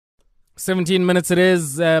17 minutes it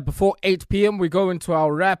is before 8 p.m. We go into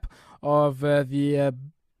our wrap of the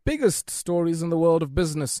biggest stories in the world of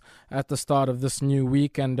business at the start of this new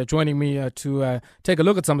week. And joining me to take a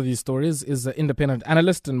look at some of these stories is independent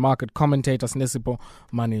analyst and market commentator Sinesipho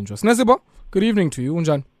Maninjwa. Sinesipho, good evening to you.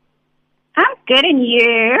 Unjan? I'm good, and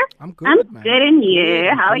you? I'm good, man. Good, and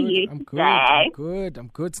you? How are you today? I'm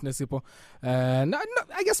good, Sinesipho. No,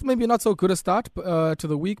 I guess maybe not so good a start to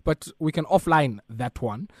the week, but we can offline that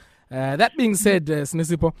one. That being said,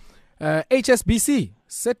 Sinesipho, HSBC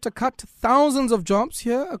set to cut thousands of jobs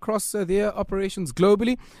here across their operations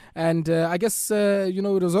globally. And I guess, it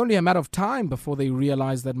was only a matter of time before they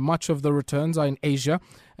realized that much of the returns are in Asia,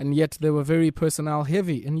 and yet they were very personnel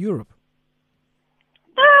heavy in Europe.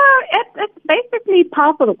 It's basically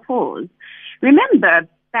par for the course. Remember,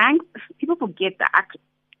 banks, people forget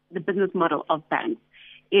the business model of banks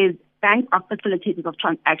is banks are facilitators of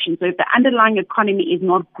transactions. So if the underlying economy is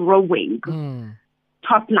not growing,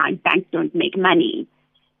 top line, banks don't make money.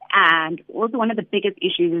 And also one of the biggest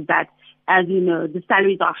issues is that, as you know, the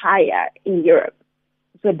salaries are higher in Europe.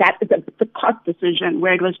 So that is a cost decision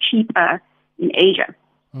where it was cheaper in Asia.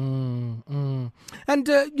 And,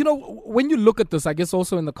 when you look at this, I guess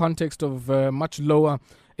also in the context of much lower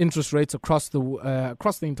interest rates across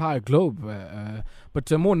the entire globe, but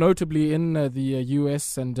more notably in the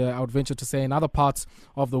US and I would venture to say in other parts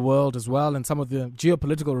of the world as well, and some of the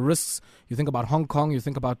geopolitical risks. You think about Hong Kong, you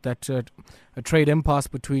think about that trade impasse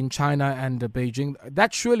between China and Beijing.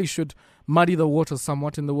 That surely should muddy the waters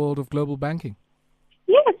somewhat in the world of global banking.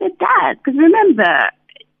 Yes, it does. Because remember,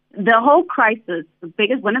 the whole crisis,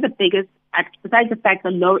 one of the biggest, besides the fact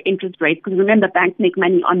that low interest rates, because remember, banks make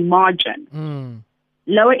money on margin.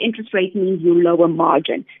 Lower interest rates means you lower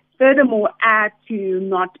margin. Furthermore, add to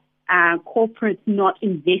not corporates not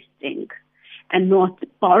investing and not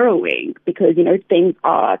borrowing because, things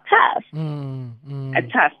are tough.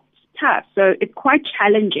 Tough. So it's quite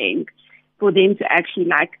challenging for them to actually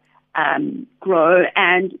grow.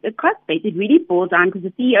 And the cost base, it really falls down because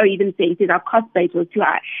the CEO even says our cost base was too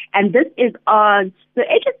high. And this is on, so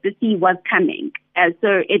HSBC was coming.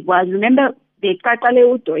 So it was, remember, the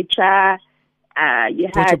Deutsche, you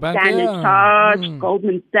had Standard Chartered,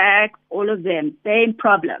 Goldman Sachs, all of them, same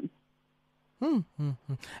problem.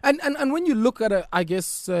 And when you look at,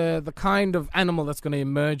 the kind of animal that's going to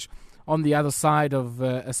emerge on the other side of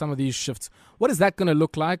some of these shifts, what is that going to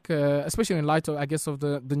look like, especially in light of, of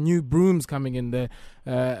the new brooms coming in there,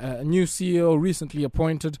 a new CEO recently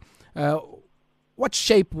appointed? What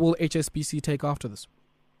shape will HSBC take after this?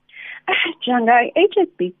 Janga,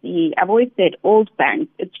 HSBC, I've always said old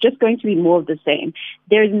banks, it's just going to be more of the same.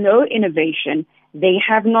 There's no innovation. They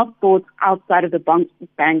have not thought outside of the box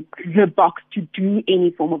to do any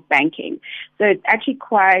form of banking. So it's actually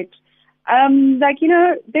quite, there's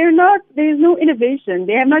no innovation.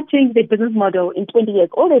 They have not changed their business model in 20 years.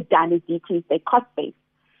 All they've done is decrease their cost base.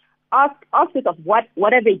 Ask us of what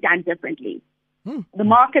have they done differently? The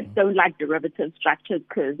markets don't like derivative structures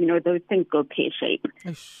because, those things go pear-shaped.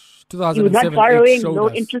 You're not borrowing, no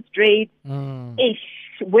interest rates.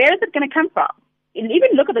 Where is it going to come from? And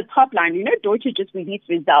even look at the top line. Deutsche just released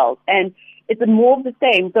results, and it's more of the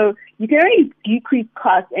same. So you can only decrease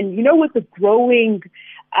costs, and with the growing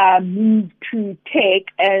move to tech,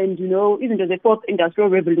 and even there's a fourth industrial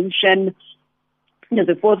revolution.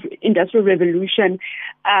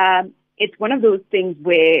 It's one of those things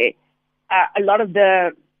where a lot of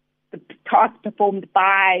the tasks performed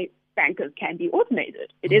by bankers can be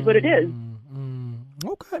automated. It is what it is.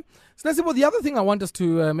 Okay. So the other thing I want us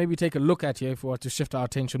to maybe take a look at here, if we were to shift our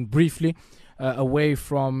attention briefly away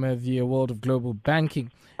from the world of global banking,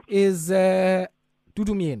 is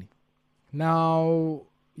Dudumieni. Now,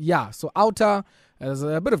 so Outa, there's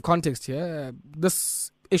a bit of context here. This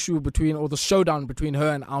issue the showdown between her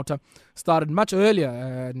and Outa started much earlier,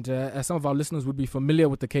 and some of our listeners would be familiar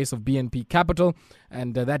with the case of BNP Capital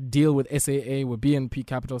and that deal with SAA where BNP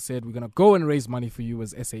Capital said we're going to go and raise money for you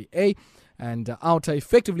as SAA, and Outa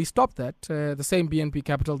effectively stopped that, the same BNP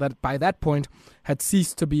Capital that by that point had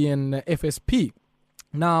ceased to be in FSP.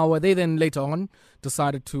 Now, they then later on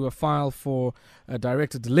decided to file for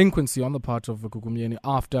directed delinquency on the part of Gugumieni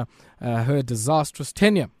after her disastrous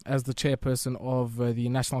tenure as the chairperson of the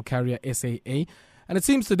national carrier SAA. And it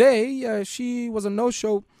seems today she was a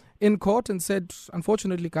no-show in court and said,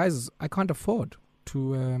 unfortunately, guys, I can't afford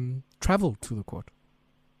to travel to the court.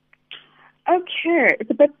 Okay, it's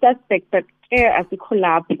a bit suspect, but as a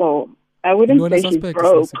collabo, I wouldn't say she's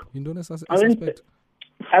broke.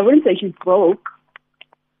 I wouldn't say she's broke.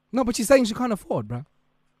 No, but she's saying she can't afford, bro.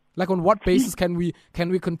 Like, on what basis can we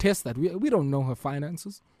contest that? We don't know her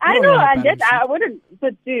finances. I know, and yet I wouldn't.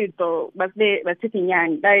 But dude, though, was sitting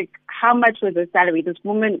young. Like, how much was her salary? This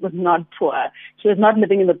woman was not poor. She was not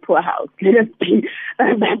living in the poor house. Let us be.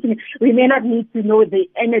 We may not need to know the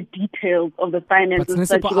inner details of the finances,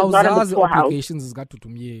 but she was not in the poor house.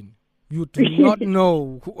 You do not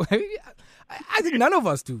know. I think none of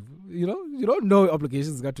us do. You know, you don't know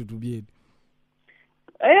obligations got to be.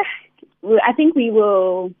 I think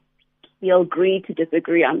we'll agree to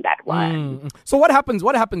disagree on that one. So what happens?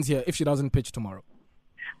 What happens here if she doesn't pitch tomorrow?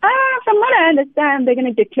 From what I understand, they're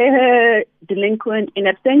going to declare her delinquent in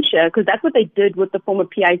absentia, because that's what they did with the former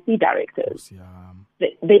PIC directors.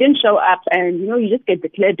 They didn't show up, and you just get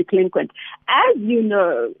declared delinquent. As you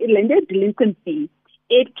know, in their delinquency,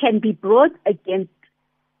 it can be brought against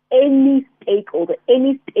any stakeholder.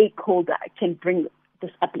 Any stakeholder can bring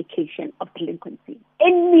this application of delinquency.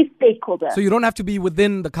 Any stakeholder. So you don't have to be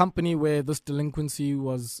within the company where this delinquency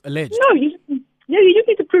was alleged? No, you just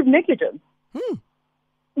need to prove negligence.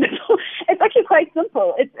 It's actually quite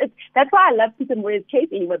simple. That's why I love Peter Moyer's case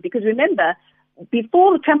anyway, because remember,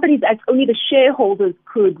 before the Companies Act, only the shareholders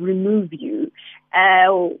could remove you.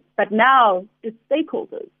 But now it's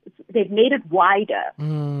stakeholders. They've made it wider.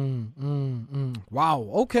 Wow.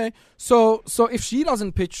 Okay. So if she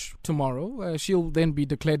doesn't pitch tomorrow, she'll then be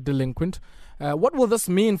declared delinquent. What will this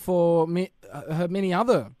mean for her many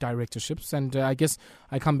other directorships? And I guess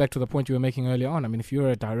I come back to the point you were making earlier on. I mean, if you're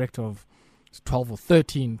a director of 12 or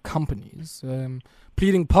 13 companies,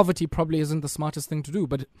 pleading poverty probably isn't the smartest thing to do.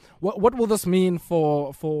 But what will this mean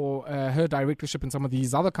for her directorship in some of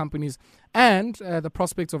these other companies, and the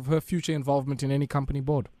prospects of her future involvement in any company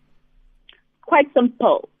board? Quite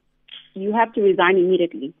simple. You have to resign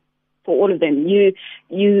immediately for all of them. You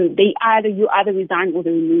either resign or they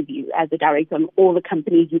remove you as a director on all the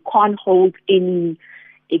companies. You can't hold any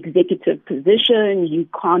executive position. You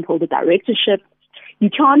can't hold a directorship. You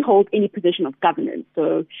can't hold any position of governance.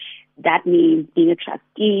 So that means being a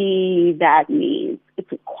trustee. That means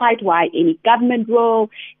it's quite wide. Any government role,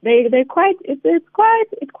 it's quite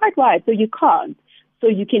wide. So you can't. So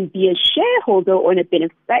you can be a shareholder or a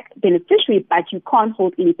beneficiary, but you can't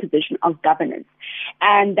hold any position of governance.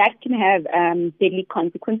 And that can have deadly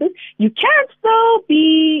consequences. You can still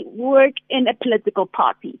work in a political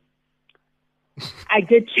party. I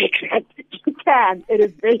did check that. You can. It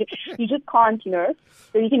is you just can't, So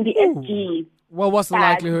you can be SG. Well, what's the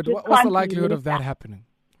likelihood? What's the likelihood of that happening?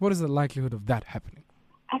 What is the likelihood of that happening?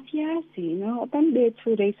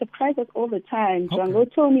 They surprise us all the time. John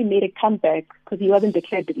Tony made a comeback because he wasn't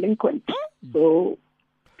declared delinquent. So,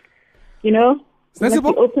 let's be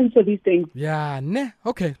open to these things.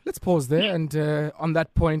 Okay, let's pause there. And on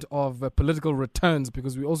that point of political returns,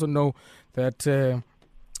 because we also know that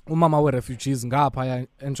Umama we refugees ngapha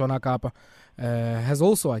eNtshona Kapa has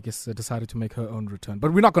also, I guess, decided to make her own return.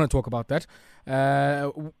 But we're not going to talk about that.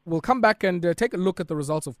 We'll come back and take a look at the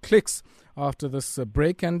results of clicks after this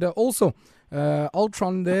break. And also,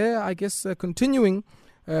 Altron there, I guess, continuing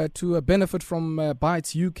to benefit from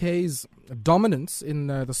Bytes UK's dominance in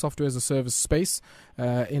the software as a service space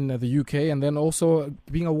in the UK, and then also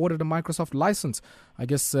being awarded a Microsoft license. I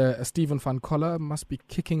guess Stephen van Coller must be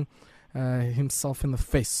kicking himself in the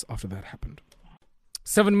face after that happened.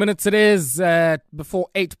 7 minutes it is before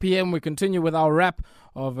 8 p.m. We continue with our wrap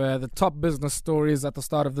of the top business stories at the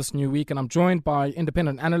start of this new week, and I'm joined by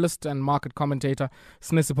independent analyst and market commentator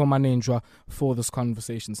Sinesipho Maninjwa for this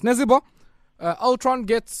conversation. Sinesipho, Altron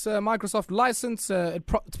gets Microsoft license.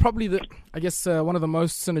 It's probably one of the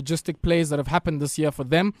most synergistic plays that have happened this year for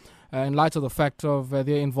them, in light of the fact of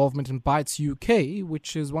their involvement in Bytes UK,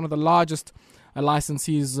 which is one of the largest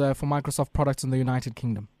licensees for Microsoft products in the United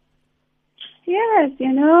Kingdom. Yes,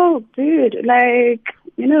 dude,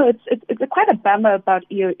 it's quite a bummer about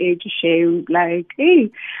EOH shame,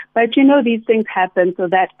 but these things happen, so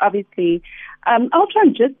that obviously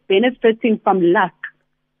Altron just benefiting from luck,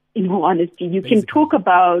 in all honesty. You can talk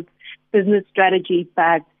about business strategy,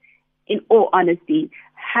 but in all honesty,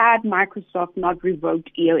 had Microsoft not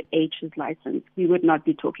revoked EOH's license, we would not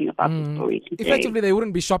be talking about the story today. Effectively, they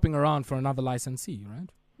wouldn't be shopping around for another licensee, right?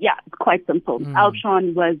 Yeah, it's quite simple.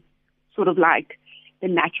 Altron was sort of like the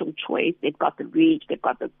natural choice. They've got the reach, they've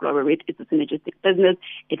got the global reach. It's a synergistic business.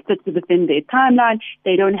 It fits within their timeline.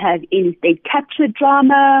 They don't have any state capture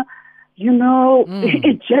drama.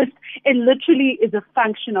 It literally is a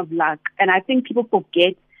function of luck. And I think people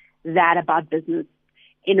forget that about business.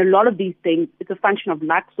 In a lot of these things, it's a function of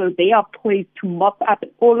luck. So they are poised to mop up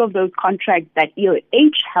all of those contracts that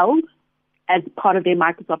EOH held as part of their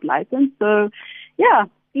Microsoft license. So, yeah,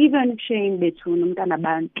 even Shane Betun,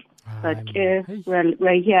 But well,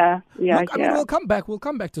 we're here. Look, I mean, we'll come back. We'll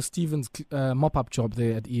come back to Stephen's mop-up job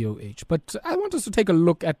there at EOH. But I want us to take a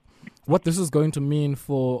look at what this is going to mean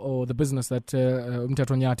for the business that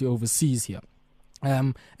Umtatonyati oversees here,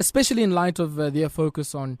 especially in light of their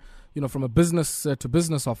focus on, from a business to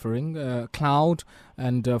business offering, cloud,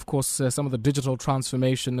 and of course some of the digital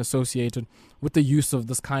transformation associated with the use of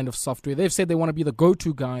this kind of software. They've said they want to be the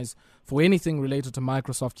go-to guys for anything related to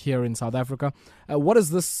Microsoft here in South Africa. What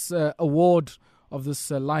does this award of this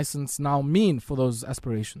license now mean for those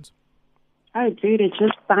aspirations? Oh, dude, it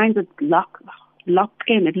just signs it locked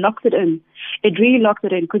in. It locks it in. It really locks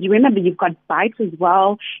it in, because you remember you've got Bytes as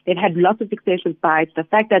well. They've had lots of success with Bytes. The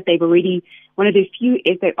fact that they've already one of the few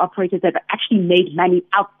SA operators that have actually made money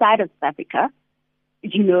outside of South Africa.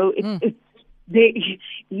 It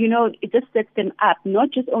just sets them up,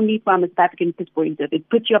 not just only from a South African perspective. It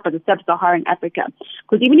puts you up as a sub-Saharan Africa.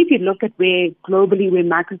 Because even if you look at where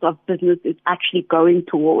Microsoft business is actually going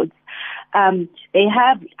towards, they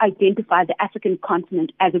have identified the African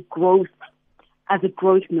continent as a growth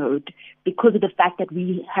node, because of the fact that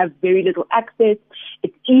we have very little access.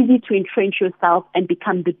 It's easy to entrench yourself and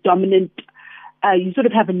become the dominant. You sort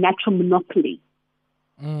of have a natural monopoly.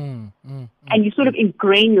 And you sort of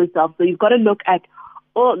ingrain yourself. So you've got to look at,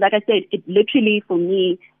 like I said, it literally, for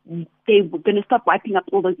me, they were going to stop wiping up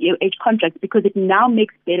all those EOH contracts, because it now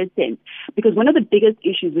makes better sense. Because one of the biggest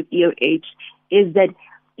issues with EOH is that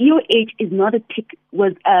EOH is not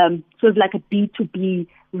was sort of like a B2B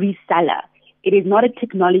reseller. It is not a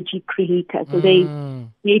technology creator. So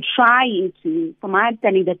they're trying to, from my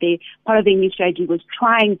understanding, that part of their new strategy was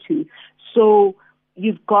trying to. So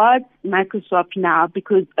you've got Microsoft now,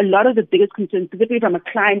 because a lot of the biggest concerns, specifically from a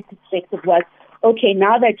client perspective, was, okay,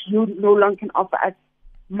 now that you no longer can offer us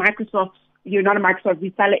Microsoft, you're not a Microsoft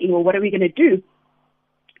reseller anymore, what are we going to do?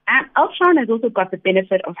 And Altron has also got the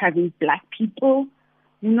benefit of having black people,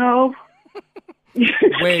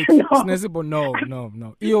 Wait, Sinesipho, no.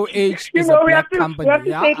 EOH is a black company.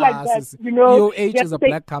 EOH is a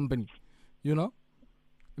black company. It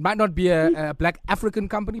might not be a black African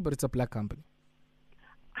company, but it's a black company.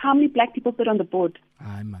 How many black people sit on the board?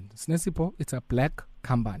 Sinesipho, it's a black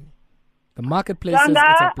company. The marketplace says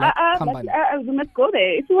it's a black company. We must go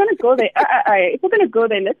there. If you want to go there, if we're going to go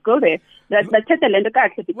there, let's go there.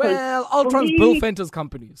 Well, Altron's Bill Fenter's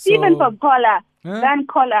company. Stephen from Collar, Van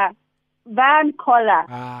Collar.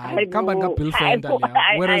 Company got Bill Fenter.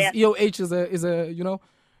 Whereas EOH is a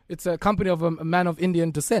it's a company of a man of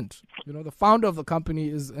Indian descent. The founder of the company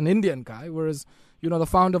is an Indian guy, whereas the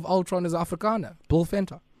founder of Altron is Afrikaner, Bill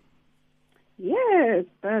Fenter. Yes,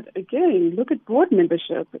 but again, look at board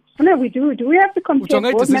membership. No, we do. Do we have to compare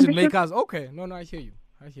board decision membership? Makers. Okay, no, I hear you.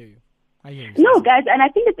 No, guys, and I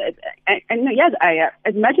think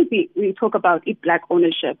as much as we talk about black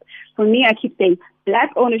ownership, for me, I keep saying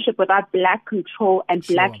black ownership without black control and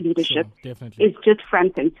black leadership is just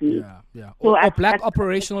front and to me. Yeah. Or black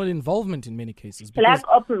operational involvement in many cases. Black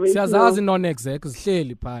operational. Siyazazi non-exec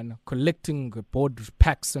hleli phana collecting board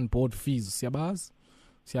packs and board fees. Siyabazi?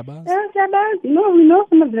 Yeah, Siyabazi. We know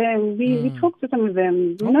some of them. We talk to some of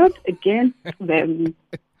them. We're not against them.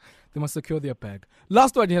 They must secure their bag.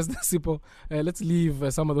 Last one, yes, Sipo. Let's leave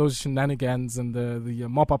some of those shenanigans and the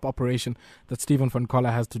mop-up operation that Stephen van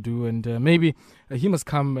Coller has to do. And maybe he must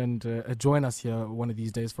come and join us here one of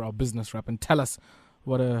these days for our business wrap and tell us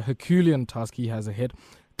what a Herculean task he has ahead.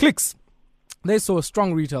 Clicks. They saw a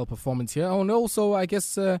strong retail performance here. And also, I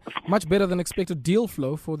guess, much better than expected deal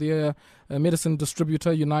flow for the medicine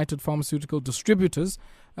distributor, United Pharmaceutical Distributors.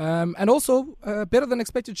 And also, better than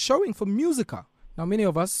expected showing for Musica. Now, many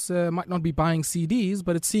of us might not be buying CDs,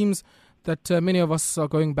 but it seems that many of us are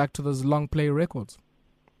going back to those long play records.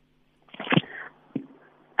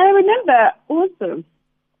 I remember also,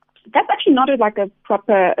 that's actually not like a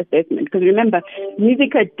proper assessment, because remember,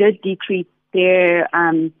 Musica did decrease their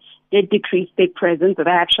presence, or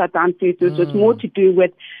they have shut down theaters. So it's more to do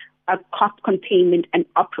with cost containment and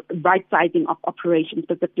right sizing of operations,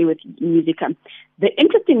 specifically with Musica. The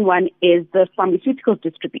interesting one is the pharmaceutical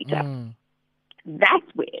distributor. That's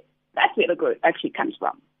where the growth actually comes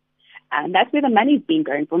from. And that's where the money's been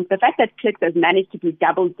going from. The fact that Clicks has managed to be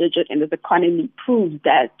double digit in this economy proves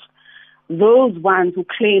that those ones who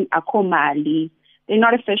claim Akomali, they're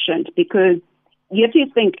not efficient, because you have to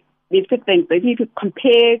think, there's two things. So if you could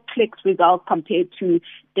compare Clicks results compared to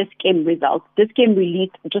Dis-Chem results, Dis-Chem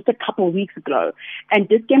released just a couple of weeks ago, and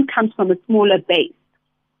Dis-Chem comes from a smaller base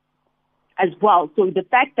as well. So the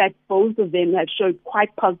fact that both of them have showed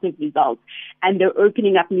quite positive results, and they're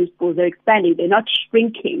opening up new stores, they're expanding, they're not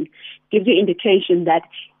shrinking, gives you indication that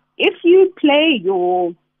if you play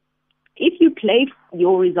your if you play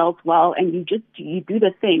your results well and you do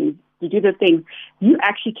the things, you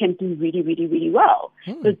actually can do really, really, really well.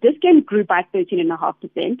 So Discount grew by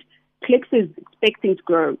 13.5%. Clicks is expecting to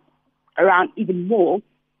grow around even more.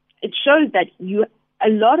 It shows that a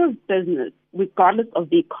lot of business, regardless of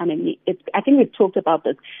the economy, I think we've talked about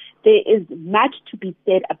this, there is much to be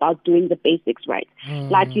said about doing the basics right.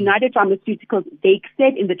 Like United Pharmaceuticals, they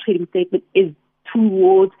said in the trading statement is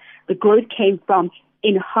towards the growth came from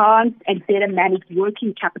enhanced and better managed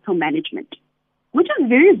working capital management, which is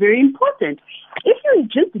very, very important. If you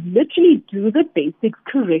just literally do the basics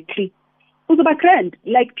correctly,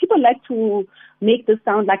 like people like to make this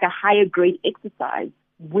sound like a higher grade exercise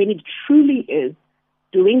when it truly is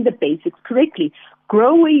doing the basics correctly.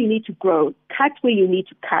 Grow where you need to grow, cut where you need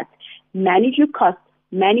to cut, manage your costs,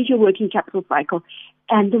 manage your working capital cycle,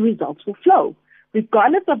 and the results will flow,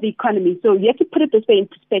 regardless of the economy. So you have to put it this way in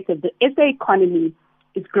perspective. The SA economy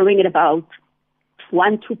is growing at about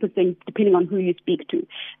 1-2%, depending on who you speak to.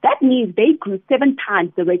 That means they grew 7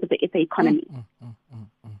 times the rate of the SA economy.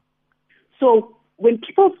 So when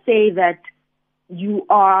people say that the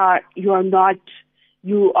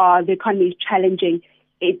economy is challenging,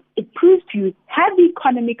 it proves to you, had the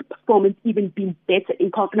economic performance even been better,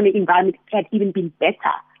 economic environment had even been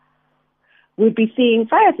better, we'd be seeing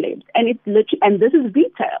fire flames. And it's literally, and this is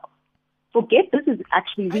retail. Forget this is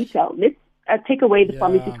actually retail. Let's take away the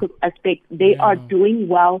pharmaceutical aspect. They are doing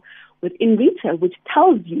well within retail, which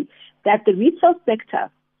tells you that the retail sector,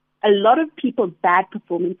 a lot of people's bad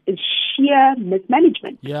performance is sheer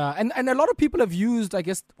mismanagement. Yeah, and a lot of people have used, I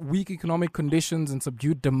guess, weak economic conditions and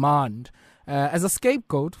subdued demand as a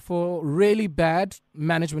scapegoat for really bad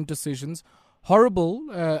management decisions,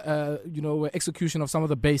 horrible, execution of some of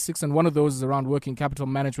the basics. And one of those is around working capital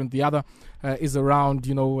management. The other is around,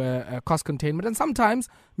 cost containment. And sometimes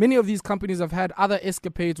many of these companies have had other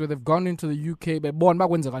escapades where they've gone into the UK,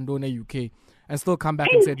 and still come back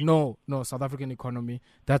and said, no, South African economy,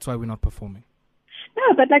 that's why we're not performing.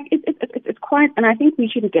 No, but like it's quite, and I think we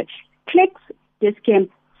shouldn't get Clicks, Discount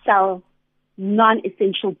sell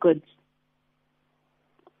non-essential goods.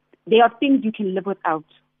 They are things you can live without,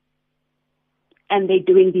 and they're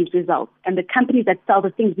doing these results. And the companies that sell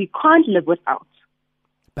the things we can't live without.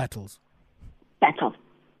 Battles.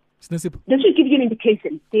 This should give you an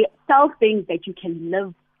indication. They sell things that you can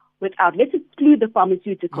live without. Let's exclude the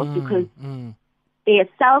pharmaceuticals because they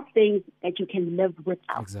sell things that you can live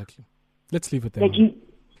without. Exactly. Let's leave it there.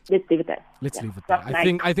 Let's leave it there. Leave it there.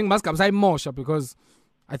 I think Maskab say more, because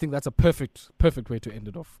I think that's a perfect way to end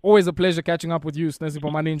it off. Always a pleasure catching up with you,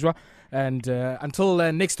 Sinesipho Maninjwa. And until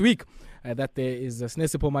next week, that there is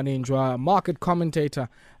Sinesipho Maninjwa, market commentator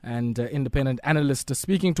and independent analyst,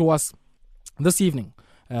 speaking to us this evening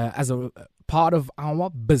as a part of our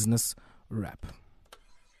business wrap.